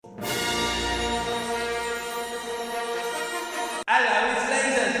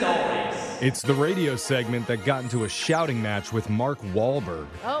It's the radio segment that got into a shouting match with Mark Wahlberg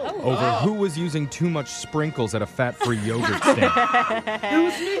over who was using too much sprinkles at a fat-free yogurt stand. It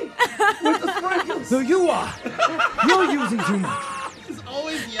was me with the sprinkles. No, you are. You're using too much. He's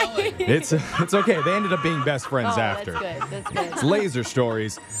always yelling. It's okay. They ended up being best friends after. That's good. It's Laser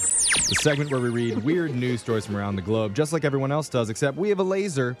Stories, the segment where we read weird news stories from around the globe, just like everyone else does, except we have a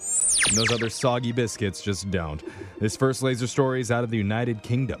laser, and those other soggy biscuits just don't. This first laser story is out of the United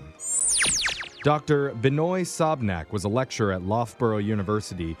Kingdom. Dr. Binoy Sobnak was a lecturer at Loughborough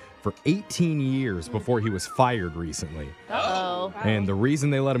University for 18 years before he was fired recently. Uh-oh. And the reason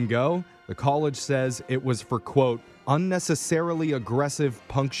they let him go, the college says it was for, quote, unnecessarily aggressive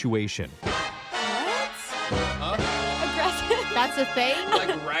punctuation. That's a thing?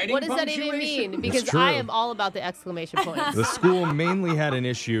 Like writing What does that even punctuation? mean? Because true. I am all about the exclamation points. The school mainly had an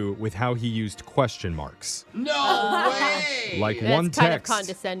issue with how he used question marks. No way. Like That's one kind of text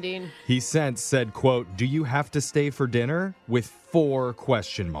condescending. he sent said, quote, do you have to stay for dinner? With 4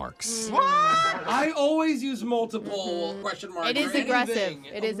 question marks. I always use multiple question marks. It is or aggressive. anything.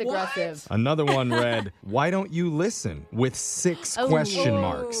 It is What? aggressive. Another one read, why don't you listen? With 6 Oh. question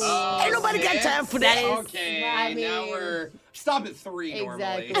marks. Ain't nobody got time for that. That is- Okay, I now mean- we're stop at 3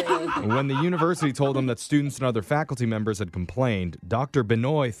 normally. Exactly. When the university told him that students and other faculty members had complained, Dr.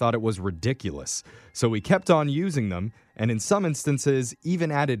 Benoit thought it was ridiculous. So he kept on using them, and in some instances,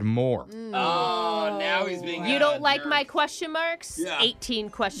 even added more. Oh, now he's being You a don't like jerk. my question marks? Yeah. 18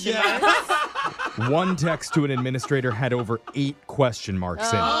 question Yeah. marks. One text to an administrator had over 8 question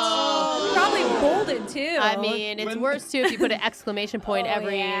marks in it. Probably bolded too. I mean, it's worse too if you put an exclamation point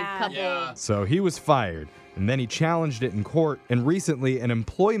every yeah. couple. Yeah. So he was fired, and then he challenged it in court, and recently an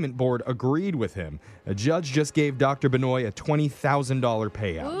employment board agreed with him. A judge just gave Dr. Benoit a $20,000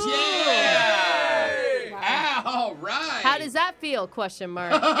 payout. Yeah. All right. How does that feel? Question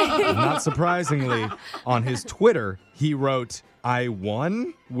mark. Not surprisingly, on his Twitter, he wrote, I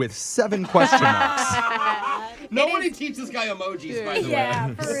won with 7 question marks. Nobody teaches this guy emojis, by the way.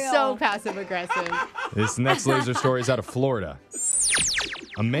 Yeah, for real. So passive aggressive. This next laser story is out of Florida.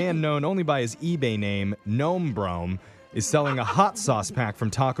 A man known only by his eBay name, Gnome Brome, is selling a hot sauce pack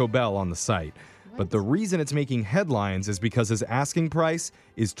from Taco Bell on the site. But the reason it's making headlines is because his asking price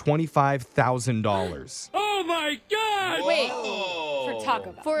is $25,000. Oh my God! Wait, For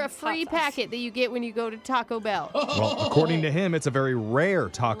Taco Bell. for a free packet that you get when you go to Taco Bell. Well, according to him, it's a very rare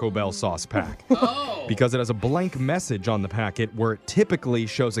Taco Bell sauce pack. Because it has a blank message on the packet where it typically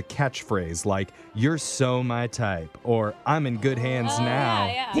shows a catchphrase like, you're so my type, or I'm in good hands now.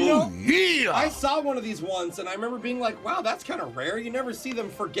 Yeah. I saw one of these once, and I remember being like, wow, that's kind of rare. You never see them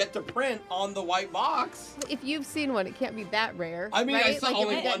forget to print on the white box. If you've seen one, it can't be that rare. I mean, I right? saw Like, if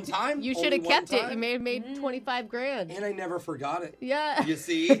only you got- one time. You Only should have one kept it. You time. may have made 25 grand. And I never forgot it. Yeah. You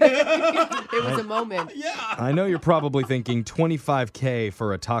see? It was a moment. Yeah. I know you're probably thinking $25K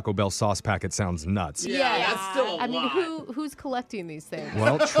for a Taco Bell sauce packet sounds nuts. Yeah, that's still a I mean, lot. who's collecting these things?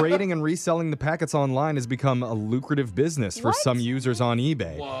 Well, trading and reselling the packets online has become a lucrative business for What? some users on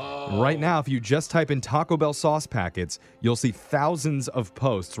eBay. Whoa. Right now, if you just type in Taco Bell sauce packets, you'll see thousands of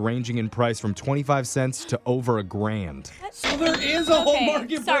posts ranging in price from 25 cents to over $1,000. So there is a whole Okay,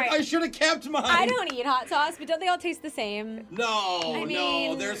 market for sorry. it. I should have kept mine. I don't eat hot sauce, but don't they all taste the same? No, I no.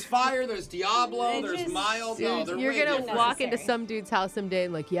 mean, There's fire, there's Diablo, it there's just- mild. No, Dude, they're you're way gonna different. walk into Necessary. some dude's house someday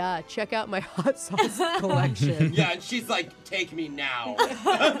and like, yeah, check out my hot sauce collection. Yeah, and she's like, take me now.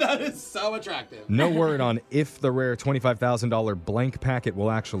 That is so attractive. No word on if the rare $25,000 blank packet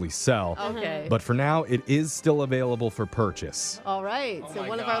will actually sell. Okay. But for now, it is still available for purchase. All right. Oh so my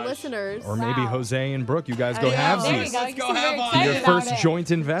one of our gosh. listeners Or maybe Wow. Jose and Brooke, you guys go Yeah, halvesies. There you go. Let's You go seem have very on. excited Your about first it.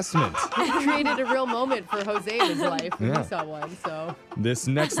 joint investment. created a real moment for Jose in his life when Yeah. he saw one. So This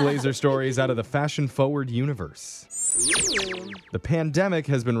next laser story is out of the fashion-forward universe. The pandemic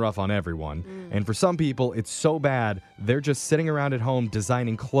has been rough on everyone, and for some people, it's so bad, they're just sitting around at home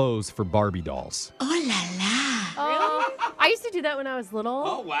designing clothes for Barbie dolls. I used to do that when I was little.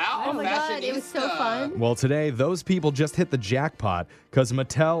 Oh, wow. Oh my god, it was so Fashionista. fun. Well, today, those people just hit the jackpot because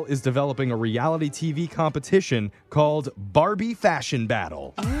Mattel is developing a reality TV competition called Barbie Fashion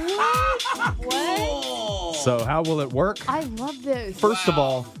Battle. Cool. So how will it work? I love this. First of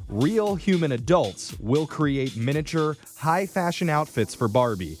all, real human adults will create miniature, high-fashion outfits for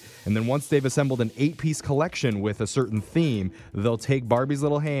Barbie. And then once they've assembled an 8-piece collection with a certain theme, they'll take Barbie's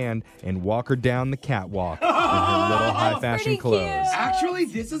little hand and walk her down the catwalk in her little high-fashion pretty clothes. cute. Actually,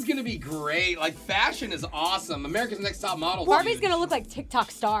 this is going to be great. Like, fashion is awesome. America's Next Top Model. Barbie's gonna look like TikTok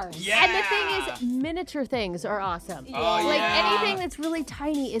stars. Yeah. And the thing is, miniature things are awesome. Oh, Like yeah. anything that's really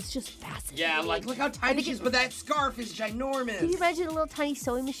tiny is just fascinating. Yeah, like, look how tiny think she is, it- but that scarf is ginormous. Can you imagine a little tiny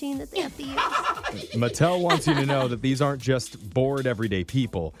sewing machine machine that they have to use? Mattel wants you to know that these aren't just bored everyday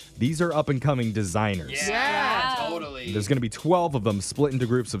people. These are up-and-coming designers. Yeah, Wow. totally. There's going to be 12 of them split into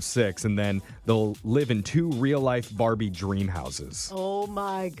groups of 6, and then they'll live in 2 real-life Barbie dream houses. Oh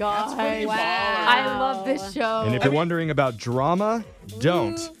my god. pretty Wow. baller. I love this show. And if you're wondering about drama,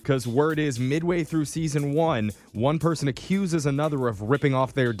 don't, because word is midway through season 1, one person accuses another of ripping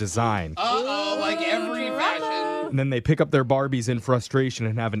off their design. Uh-oh, like every fashion. And then they pick up their Barbies in frustration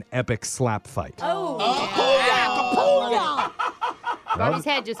and have an epic slap fight. Oh. Barbie's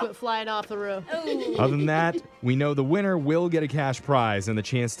head just went flying off the roof. Other than that, we know the winner will get a cash prize and the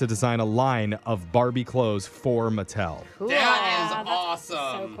chance to design a line of Barbie clothes for Mattel. That is So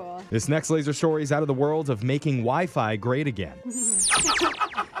awesome. cool. This next laser story is out of the world of making Wi-Fi great again.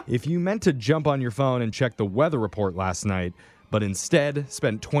 If you meant to jump on your phone and check the weather report last night, but instead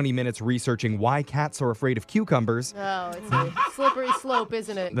spent 20 minutes researching why cats are afraid of cucumbers, Oh, it's a slippery slope,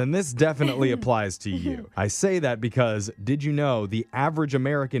 isn't it? then this definitely applies to you. I say that because did you know the average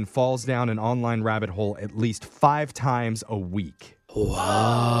American falls down an online rabbit hole at least 5 times a week?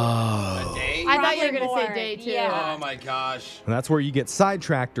 A day? I thought you were Probably going to say more. day 2. Yeah. Oh my gosh. And that's where you get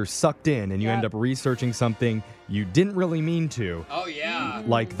sidetracked or sucked in and you end up researching something you didn't really mean to, Oh yeah.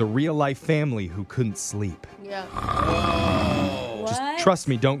 like the real-life family who couldn't sleep. Yeah. Whoa. Just What? trust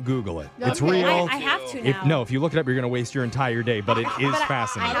me, don't Google it. It's Okay. real. I have to now. If you look it up, you're going to waste your entire day, but it is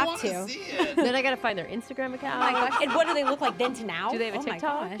fascinating. I have wanna to. see it. Then I got to find their Instagram account. Oh my gosh. And what do they look like then to now? Do they have a Oh my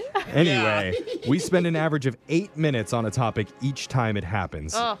TikTok? gosh. Anyway, we spend an average of 8 minutes on a topic each time it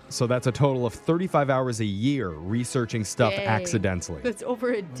happens. Oh. So that's a total of 35 hours a year researching stuff Yay. accidentally. That's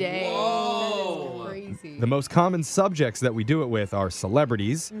over a day. Whoa. That is crazy. The most common subjects that we do it with are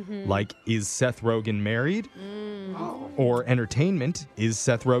celebrities, Mm-hmm. like is Seth Rogen married? Mm. Or entertainment, is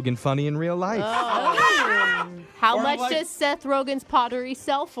Seth Rogen funny in real life? How Or much like- does Seth Rogen's pottery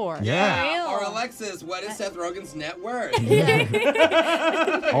sell for? Yeah. Real. Or Alexis, what is Seth Rogen's net worth?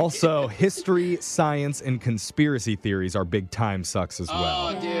 Also, history, science, and conspiracy theories are big time sucks as well.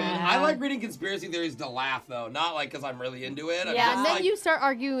 Oh, dude. I like reading conspiracy theories to laugh, though. Not like because I'm really into it. I'm Yeah, just and then like, you start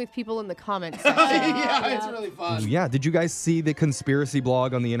arguing with people in the comments section. yeah, it's really fun. Yeah, did you guys see the conspiracy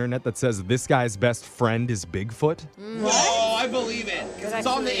blog on the internet that says this guy's best friend is Bigfoot? Whoa, I believe it. Because it's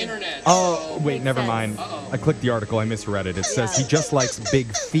on the internet. Oh, wait, Makes never sense. mind. I clicked the article, I misread it. It says he just likes big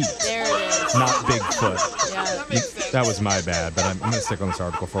feet, There it is. not Bigfoot. Yeah. That makes sense. That was my bad, but I'm going to stick on this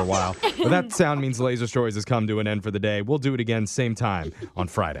article for a while. But that sound means Laser Stories has come to an end for the day. We'll do it again same time on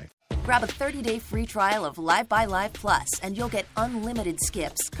Friday. Grab a 30-day free trial of Live by Live Plus, and you'll get unlimited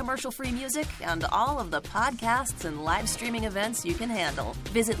skips, commercial-free music, and all of the podcasts and live streaming events you can handle.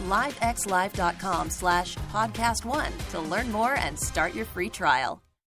 Visit livexlive.com/podcast1 to learn more and start your free trial.